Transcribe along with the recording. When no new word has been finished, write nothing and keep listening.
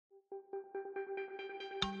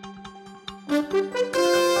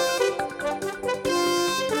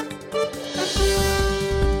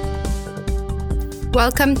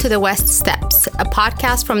Welcome to the West Steps, a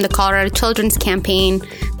podcast from the Colorado Children's Campaign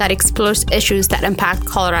that explores issues that impact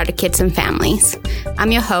Colorado kids and families. I'm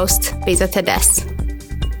your host, Beza Tedes.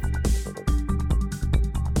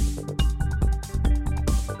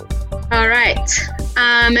 All right.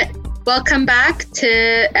 Welcome back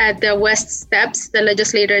to the West Steps. The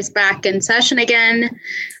legislature is back in session again.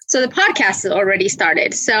 So the podcast has already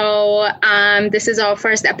started. So this is our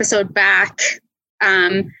first episode back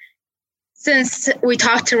since we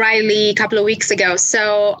talked to Riley a couple of weeks ago.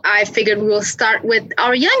 So I figured we'll start with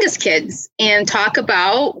our youngest kids and talk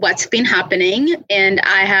about what's been happening. And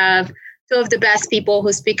I have two of the best people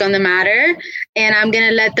who speak on the matter, and I'm going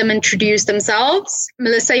to let them introduce themselves.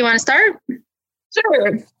 Melissa, you want to start?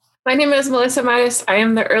 Sure. My name is Melissa Mattis. I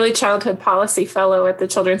am the Early Childhood Policy Fellow at the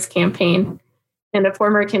Children's Campaign and a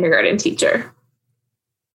former kindergarten teacher.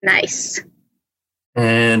 Nice.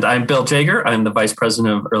 And I'm Bill Jager. I'm the Vice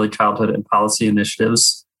President of Early Childhood and Policy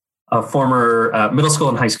Initiatives, a former middle school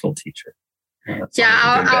and high school teacher.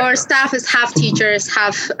 Our staff is half teachers,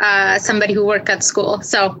 half somebody who worked at school.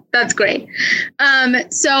 So that's great.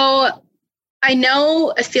 So I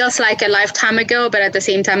know it feels like a lifetime ago, but at the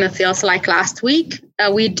same time, it feels like last week.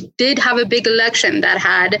 We did have a big election that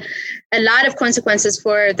had a lot of consequences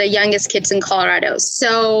for the youngest kids in Colorado.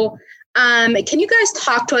 So can you guys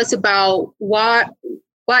talk to us about what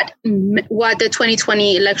the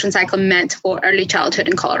 2020 election cycle meant for early childhood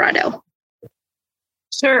in Colorado?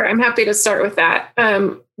 Sure, I'm happy to start with that.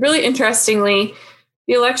 Really interestingly,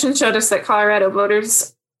 the election showed us that Colorado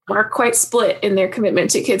voters are quite split in their commitment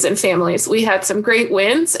to kids and families. We had some great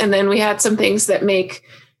wins, and then we had some things that make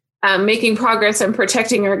making progress and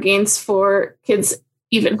protecting our gains for kids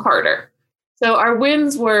even harder. So our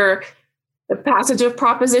wins were the passage of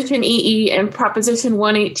Proposition EE and Proposition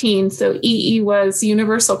 118. So EE was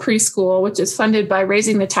universal preschool, which is funded by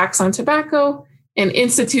raising the tax on tobacco and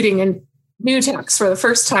instituting a new tax for the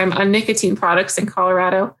first time on nicotine products in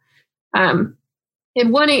Colorado. And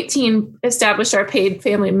 118 established our paid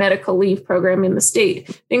family medical leave program in the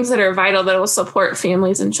state, things that are vital that will support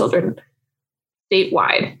families and children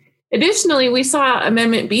statewide. Additionally, we saw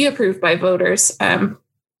Amendment B approved by voters,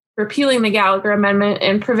 repealing the Gallagher Amendment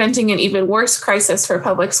and preventing an even worse crisis for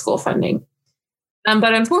public school funding.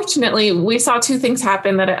 But unfortunately, we saw two things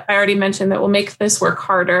happen that I already mentioned that will make this work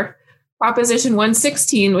harder. Proposition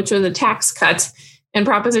 116, which was a tax cut, and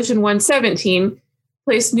Proposition 117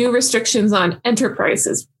 placed new restrictions on enterprise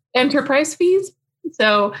fees.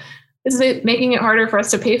 So this is making it harder for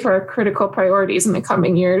us to pay for our critical priorities in the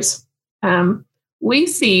coming years. We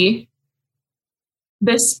see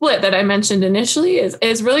this split that I mentioned initially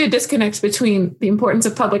is really a disconnect between the importance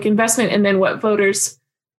of public investment and then what voters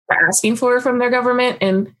are asking for from their government.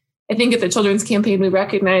 And I think at the Children's Campaign, we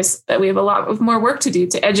recognize that we have a lot of more work to do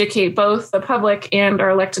to educate both the public and our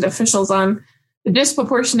elected officials on the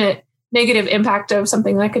disproportionate negative impact of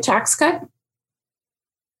something like a tax cut.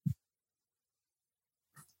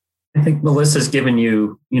 I think Melissa's given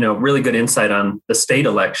you, really good insight on the state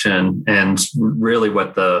election and really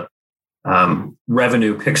what the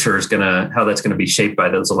revenue picture is how that's going to be shaped by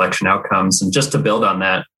those election outcomes. And just to build on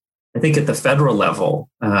that, I think at the federal level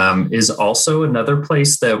is also another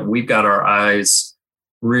place that we've got our eyes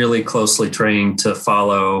really closely trained to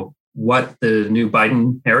follow what the new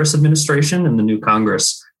Biden-Harris administration and the new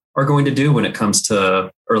Congress are going to do when it comes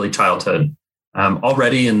to early childhood.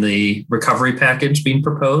 Already in the recovery package being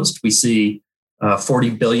proposed, we see a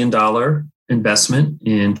 $40 billion investment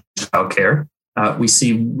in childcare. We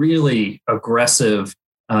see really aggressive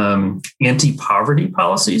anti-poverty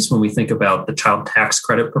policies when we think about the child tax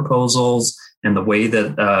credit proposals and the way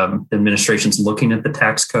that the administration's looking at the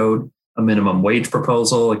tax code, a minimum wage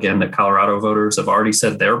proposal, again, that Colorado voters have already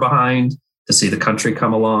said they're behind to see the country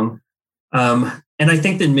come along. And I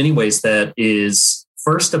think that in many ways that is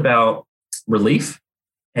first about relief,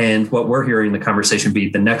 and what we're hearing the conversation be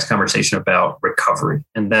the next conversation about recovery.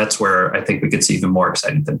 And that's where I think we could see even more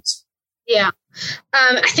exciting things. Yeah.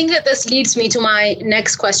 I think that this leads me to my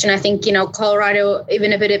next question. I think, Colorado,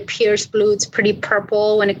 even if it appears blue, it's pretty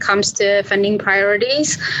purple when it comes to funding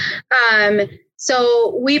priorities.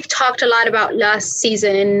 So we've talked a lot about last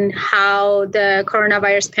season, how the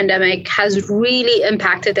coronavirus pandemic has really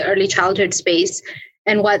impacted the early childhood space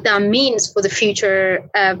and what that means for the future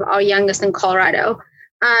of our youngest in Colorado.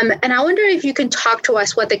 And I wonder if you can talk to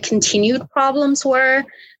us what the continued problems were,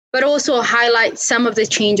 but also highlight some of the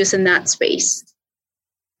changes in that space.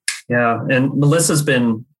 Yeah, and Melissa's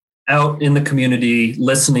been out in the community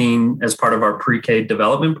listening as part of our pre-K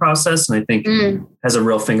development process, and I think has a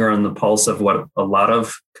real finger on the pulse of what a lot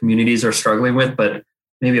of communities are struggling with. But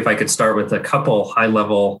maybe if I could start with a couple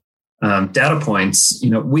high-level data points,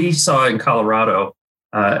 we saw in Colorado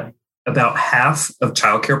about half of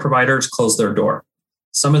childcare providers close their door.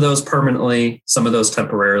 Some of those permanently, some of those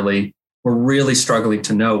temporarily. We're really struggling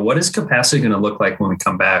to know what is capacity going to look like when we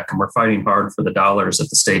come back. And we're fighting hard for the dollars at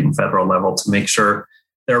the state and federal level to make sure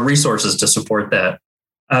there are resources to support that.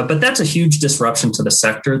 But that's a huge disruption to the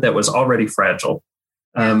sector that was already fragile.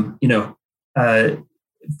 For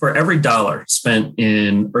every dollar spent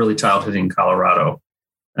in early childhood in Colorado,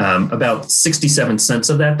 about 67 cents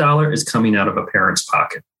of that dollar is coming out of a parent's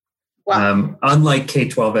pocket. Wow. Unlike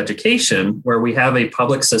K-12 education, where we have a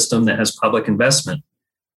public system that has public investment,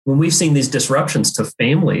 when we've seen these disruptions to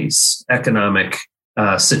families' economic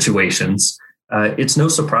situations, it's no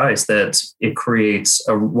surprise that it creates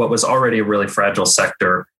what was already a really fragile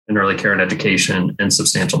sector in early care and education and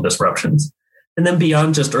substantial disruptions. And then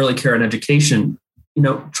beyond just early care and education,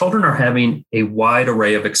 children are having a wide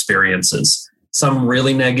array of experiences, some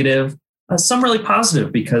really negative, some really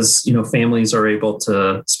positive because, families are able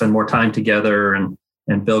to spend more time together and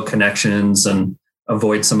build connections and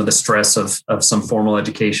avoid some of the stress of some formal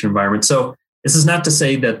education environment. So this is not to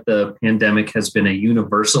say that the pandemic has been a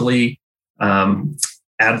universally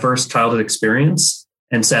adverse childhood experience.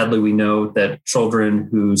 And sadly, we know that children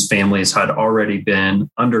whose families had already been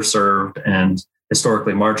underserved and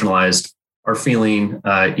historically marginalized are feeling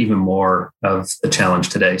even more of the challenge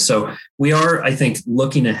today. So we are, I think,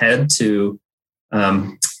 looking ahead to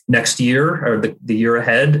next year or the year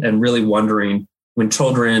ahead and really wondering when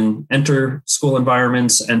children enter school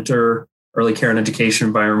environments, enter early care and education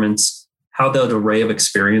environments, how that array of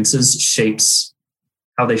experiences shapes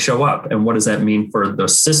how they show up. And what does that mean for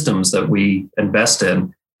those systems that we invest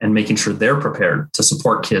in and making sure they're prepared to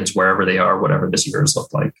support kids wherever they are, whatever this year has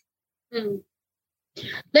looked like. Mm.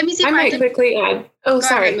 Let me see. I might quickly add. Oh,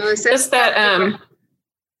 sorry. Just that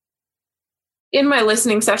in my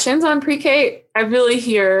listening sessions on pre-K, I really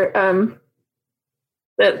hear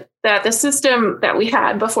that the system that we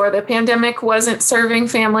had before the pandemic wasn't serving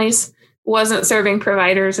families, wasn't serving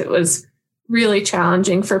providers. It was really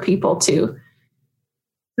challenging for people to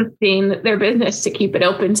sustain their business, to keep it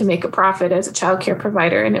open, to make a profit as a childcare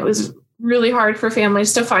provider. And it was really hard for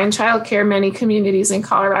families to find childcare. Many communities in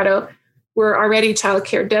Colorado were already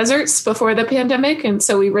childcare deserts before the pandemic. And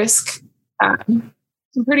so we risk some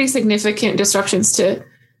pretty significant disruptions to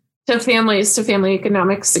families, to family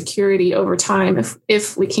economic security over time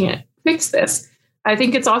if we can't fix this. I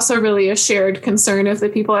think it's also really a shared concern of the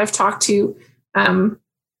people I've talked to,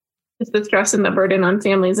 is the stress and the burden on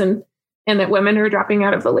families and that women are dropping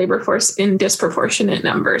out of the labor force in disproportionate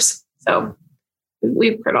numbers. So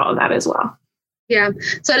we've heard all of that as well. Yeah.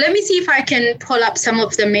 So let me see if I can pull up some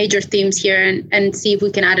of the major themes here and see if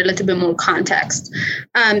we can add a little bit more context.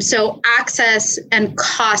 So access and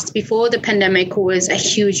cost before the pandemic was a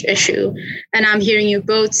huge issue. And I'm hearing you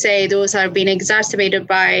both say those are being exacerbated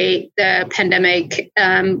by the pandemic,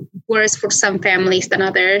 worse for some families than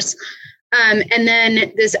others. And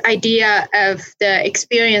then this idea of the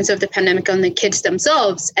experience of the pandemic on the kids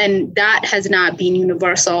themselves, and that has not been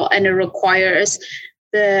universal, and it requires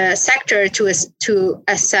the sector to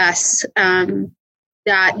assess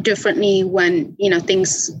that differently when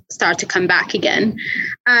things start to come back again.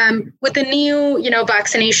 With the new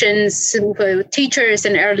vaccinations for teachers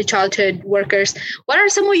and early childhood workers, what are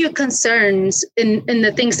some of your concerns in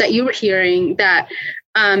the things that you were hearing that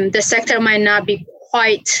the sector might not be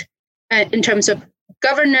quite in terms of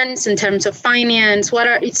governance, in terms of finance? What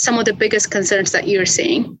are some of the biggest concerns that you're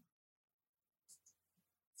seeing?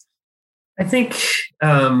 I think,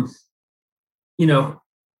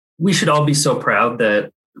 we should all be so proud that,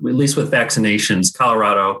 at least with vaccinations,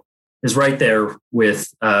 Colorado is right there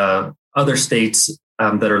with other states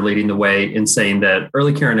that are leading the way in saying that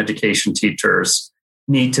early care and education teachers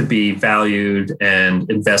need to be valued and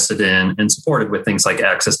invested in and supported with things like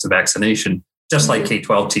access to vaccination, just like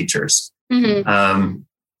K-12 teachers. Mm-hmm.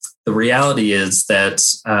 The reality is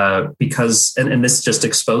that because, and this just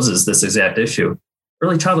exposes this exact issue,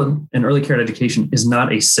 early childhood and early care education is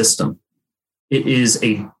not a system. It is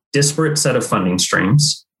a disparate set of funding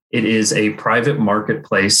streams. It is a private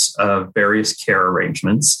marketplace of various care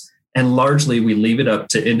arrangements. And largely we leave it up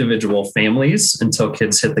to individual families until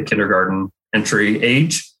kids hit the kindergarten entry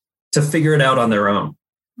age to figure it out on their own.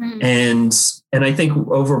 Mm-hmm. And I think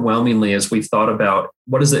overwhelmingly, as we've thought about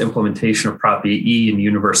what does the implementation of Prop EE and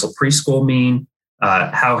universal preschool mean?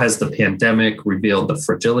 How has the pandemic revealed the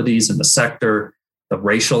fragilities in the sector, the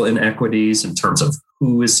racial inequities in terms of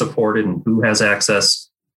who is supported and who has access,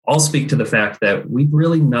 all speak to the fact that we've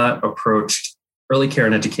really not approached early care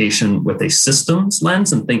and education with a systems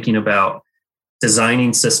lens and thinking about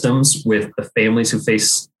designing systems with the families who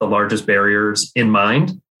face the largest barriers in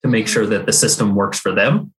mind to make sure that the system works for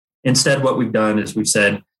them. Instead, what we've done is we've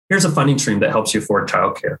said, here's a funding stream that helps you afford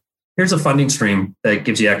childcare. Here's a funding stream that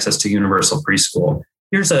gives you access to universal preschool.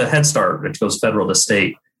 Here's a Head Start, which goes federal to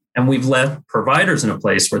state. And we've left providers in a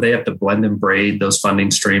place where they have to blend and braid those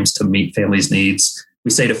funding streams to meet families' needs.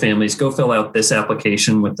 We say to families, go fill out this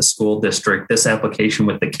application with the school district, this application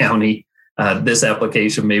with the county, this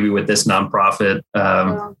application maybe with this nonprofit,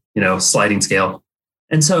 sliding scale.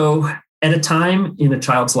 And so at a time in a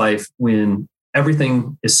child's life when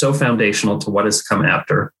everything is so foundational to what has come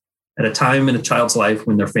after, at a time in a child's life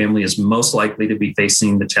when their family is most likely to be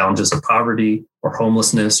facing the challenges of poverty or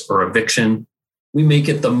homelessness or eviction, we make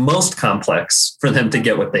it the most complex for them to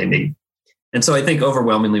get what they need. And so I think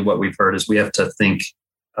overwhelmingly what we've heard is we have to think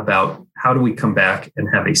about how do we come back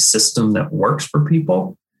and have a system that works for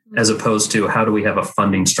people, as opposed to how do we have a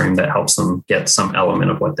funding stream that helps them get some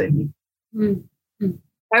element of what they need. Mm-hmm.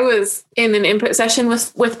 I was in an input session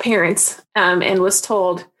with parents and was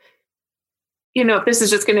told, if this is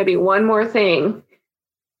just going to be one more thing,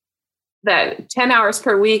 that 10 hours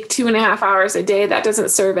per week, 2.5 hours a day, that doesn't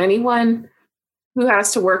serve anyone who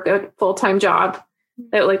has to work a full-time job.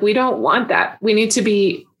 That we don't want that.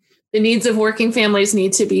 The needs of working families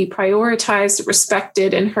need to be prioritized,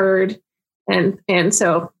 respected, and heard. And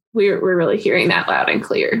so we're really hearing that loud and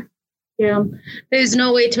clear. Yeah, there's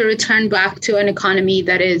no way to return back to an economy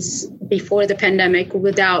that is before the pandemic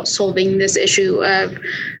without solving this issue of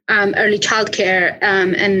early childcare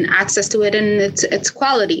and access to it and its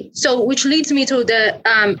quality. So, which leads me to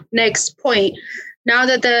the next point. Now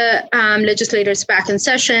that the legislature is back in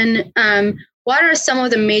session, what are some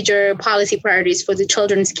of the major policy priorities for the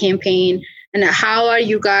children's campaign, and how are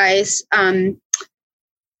you guys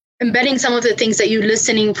embedding some of the things that you're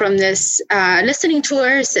listening from this listening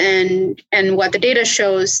tours and what the data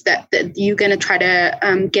shows that you're going to try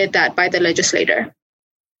to get that by the legislator?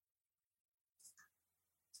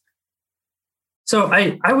 So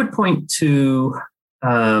I would point to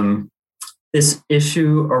this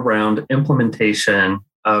issue around implementation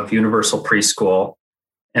of universal preschool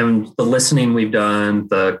and the listening we've done,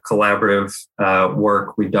 the collaborative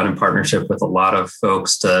work we've done in partnership with a lot of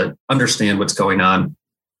folks to understand what's going on.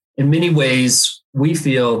 In many ways, we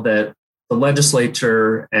feel that the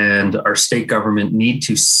legislature and our state government need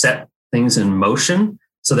to set things in motion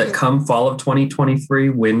so that come fall of 2023,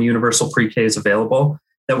 when universal pre-K is available,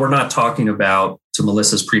 that we're not talking about, to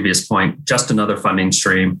Melissa's previous point, just another funding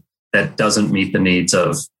stream that doesn't meet the needs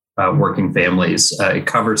of working families. It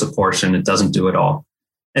covers a portion, it doesn't do it all.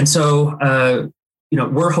 And so,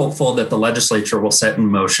 we're hopeful that the legislature will set in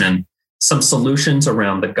motion some solutions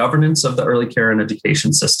around the governance of the early care and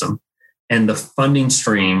education system and the funding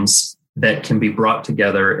streams that can be brought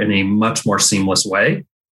together in a much more seamless way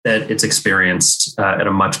that it's experienced at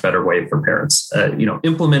a much better way for parents.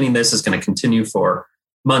 Implementing this is going to continue for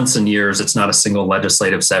months and years. It's not a single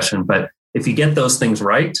legislative session, but if you get those things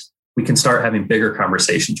right, we can start having bigger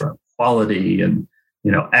conversations around quality and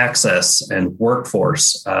access and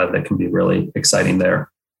workforce that can be really exciting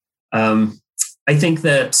there. I think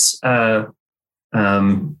that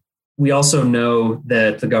we also know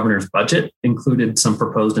that the governor's budget included some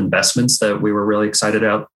proposed investments that we were really excited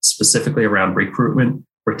about, specifically around recruitment,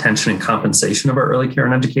 retention, and compensation of our early care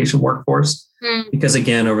and education workforce. Because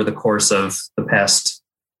again, over the course of the past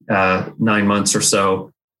 9 months or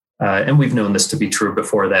so, and we've known this to be true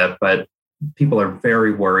before that, but people are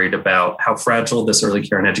very worried about how fragile this early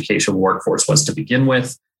care and education workforce was to begin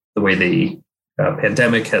with, the way the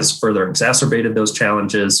pandemic has further exacerbated those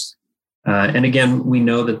challenges. And again, we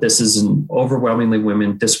know that this is an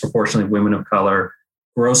overwhelmingly disproportionately women of color,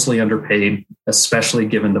 grossly underpaid, especially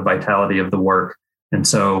given the vitality of the work. And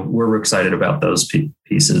so we're excited about those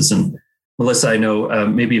pieces. And Melissa, I know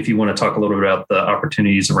maybe if you want to talk a little bit about the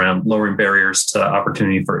opportunities around lowering barriers to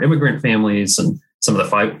opportunity for immigrant families and some of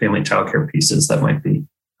the family childcare pieces, that might be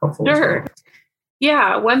helpful. Sure.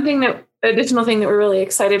 Yeah. One additional thing that we're really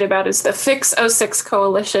excited about is the Fix 06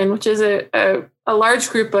 Coalition, which is a large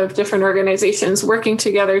group of different organizations working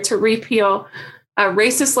together to repeal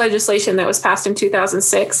racist legislation that was passed in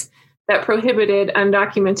 2006 that prohibited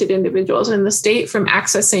undocumented individuals in the state from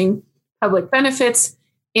accessing public benefits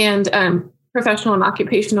and professional and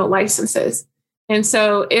occupational licenses. And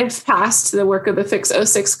so if passed, the work of the Fix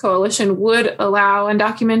 06 Coalition would allow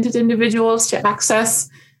undocumented individuals to access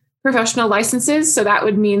professional licenses. So that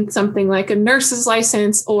would mean something like a nurse's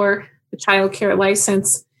license or a childcare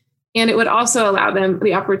license. And it would also allow them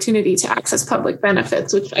the opportunity to access public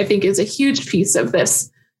benefits, which I think is a huge piece of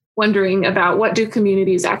this, wondering about what do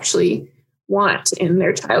communities actually want in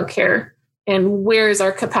their childcare and where is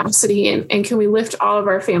our capacity, and can we lift all of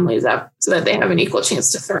our families up so that they have an equal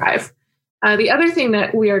chance to thrive. The other thing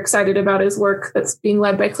that we are excited about is work that's being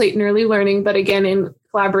led by Clayton Early Learning, but again, in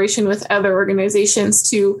collaboration with other organizations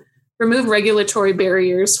to remove regulatory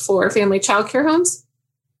barriers for family childcare homes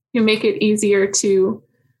to make it easier to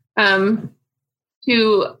run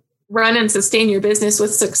and sustain your business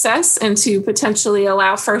with success, and to potentially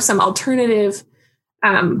allow for some alternative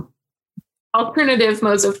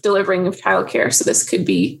modes of delivering of childcare. So this could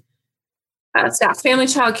be staff family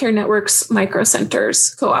childcare networks, micro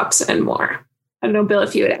centers, co-ops, and more. I don't know, Bill,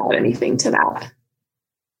 if you would add anything to that.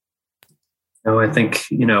 No, I think,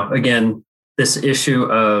 again, this issue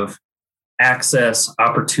of access,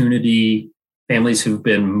 opportunity, families who've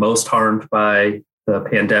been most harmed by the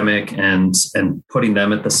pandemic and putting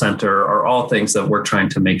them at the center are all things that we're trying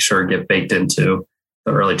to make sure get baked into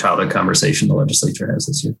the early childhood conversation the legislature has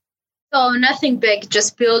this year. So nothing big,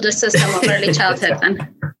 just build a system of early childhood. And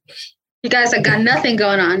you guys have got nothing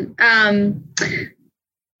going on.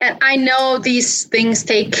 And I know these things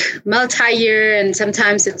take multi-year, and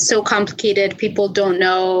sometimes it's so complicated. People don't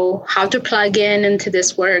know how to plug into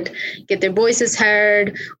this work, get their voices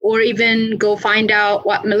heard, or even go find out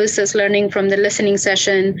what Melissa's learning from the listening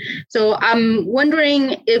session. So I'm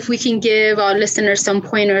wondering if we can give our listeners some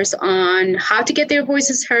pointers on how to get their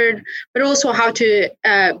voices heard, but also how to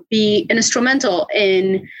be instrumental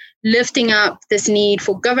in lifting up this need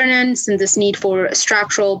for governance and this need for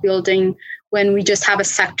structural building when we just have a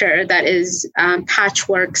sector that is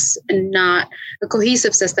patchworks and not a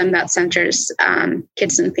cohesive system that centers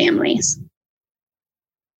kids and families.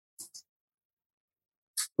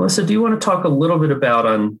 Melissa, do you want to talk a little bit about,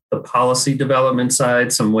 on the policy development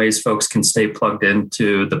side, some ways folks can stay plugged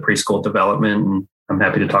into the preschool development? And I'm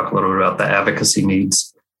happy to talk a little bit about the advocacy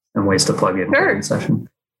needs and ways to plug in during the session.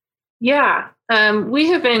 Yeah. We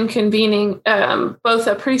have been convening both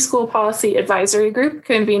a preschool policy advisory group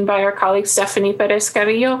convened by our colleague Stephanie Perez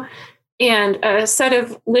Carrillo, and a set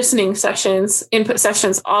of listening sessions, input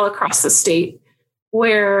sessions all across the state,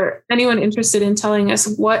 where anyone interested in telling us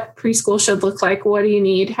what preschool should look like, what do you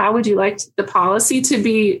need, how would you like the policy to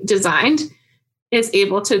be designed, is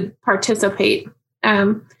able to participate.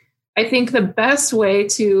 I think the best way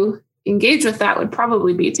to engage with that would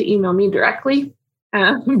probably be to email me directly.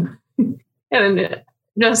 And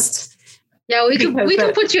just we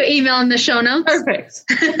can put your email in the show notes. Perfect.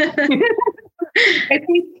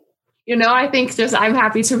 I think just I'm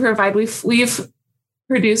happy to provide. We've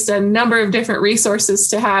produced a number of different resources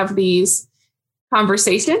to have these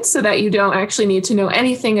conversations, so that you don't actually need to know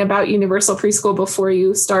anything about universal preschool before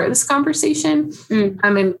you start this conversation.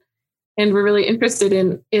 And we're really interested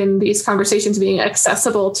in these conversations being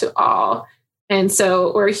accessible to all. And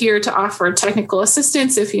so we're here to offer technical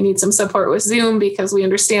assistance if you need some support with Zoom, because we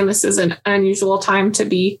understand this is an unusual time to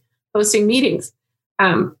be hosting meetings.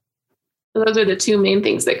 Those are the two main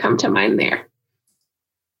things that come to mind there.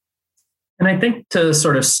 And I think to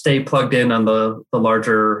sort of stay plugged in on the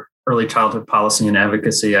larger early childhood policy and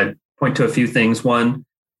advocacy, I'd point to a few things. One,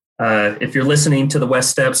 if you're listening to the West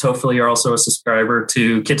Steps, hopefully you're also a subscriber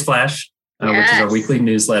to Kids Flash. Which is our weekly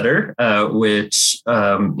newsletter, which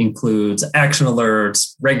includes action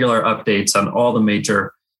alerts, regular updates on all the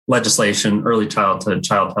major legislation, early childhood,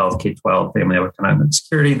 child health, K-12, family economic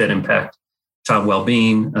security that impact child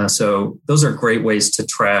well-being. So those are great ways to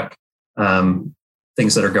track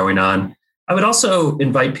things that are going on. I would also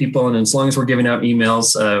invite people, and as long as we're giving out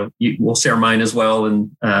emails, we'll share mine as well, and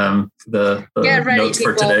the notes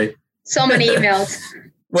people. For today. So many emails.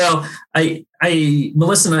 Well,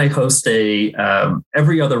 Melissa and I host a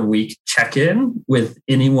every other week check-in with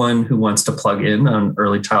anyone who wants to plug in on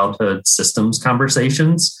early childhood systems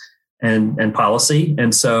conversations and policy.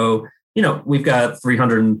 And so, we've got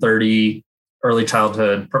 330 early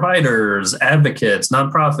childhood providers, advocates,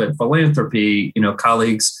 nonprofit, philanthropy,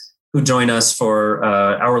 colleagues who join us for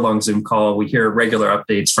an hour-long Zoom call. We hear regular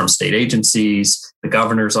updates from state agencies, the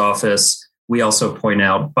governor's office. We also point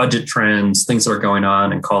out budget trends, things that are going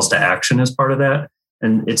on, and calls to action as part of that.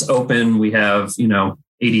 And it's open. We have,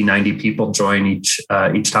 80, 90 people join each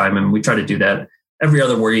time. And we try to do that every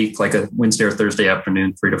other week, like a Wednesday or Thursday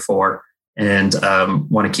afternoon, 3 to 4, and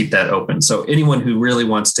want to keep that open. So anyone who really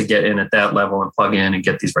wants to get in at that level and plug in and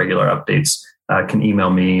get these regular updates can email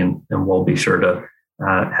me, and we'll be sure to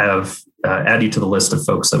add you to the list of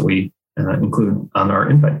folks that we include on our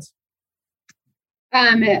invites.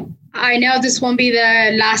 I know this won't be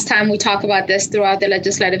the last time we talk about this throughout the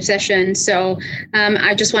legislative session. So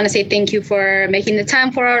I just want to say thank you for making the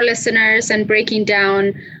time for our listeners and breaking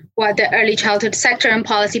down what the early childhood sector and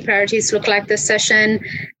policy priorities look like this session.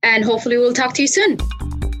 And hopefully we'll talk to you soon.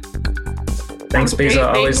 Thanks, Beza.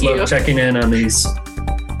 Always love checking in on these.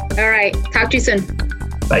 All right. Talk to you soon.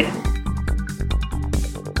 Bye.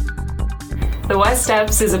 The West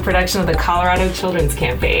Steps is a production of the Colorado Children's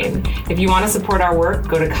Campaign. If you want to support our work,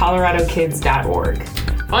 go to coloradokids.org.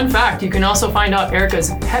 Fun fact, you can also find out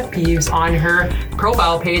Erica's pet peeves on her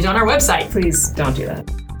profile page on our website. Please don't do that.